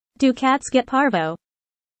Do cats get parvo?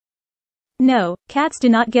 No, cats do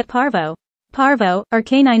not get parvo. Parvo, or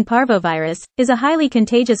canine parvovirus, is a highly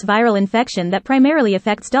contagious viral infection that primarily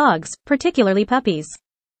affects dogs, particularly puppies.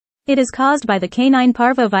 It is caused by the canine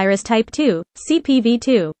parvovirus type 2,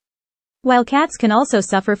 CPV2. While cats can also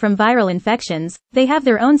suffer from viral infections, they have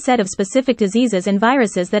their own set of specific diseases and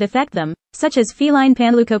viruses that affect them, such as feline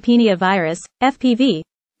panleukopenia virus, FPV,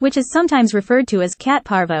 which is sometimes referred to as cat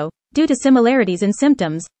parvo, due to similarities in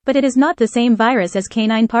symptoms, but it is not the same virus as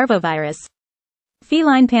canine parvovirus.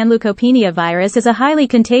 Feline panleukopenia virus is a highly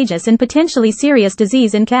contagious and potentially serious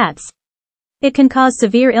disease in cats. It can cause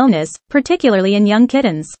severe illness, particularly in young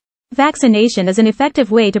kittens. Vaccination is an effective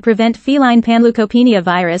way to prevent feline panleukopenia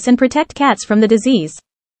virus and protect cats from the disease.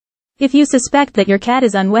 If you suspect that your cat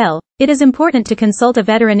is unwell, it is important to consult a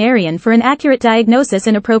veterinarian for an accurate diagnosis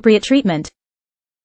and appropriate treatment.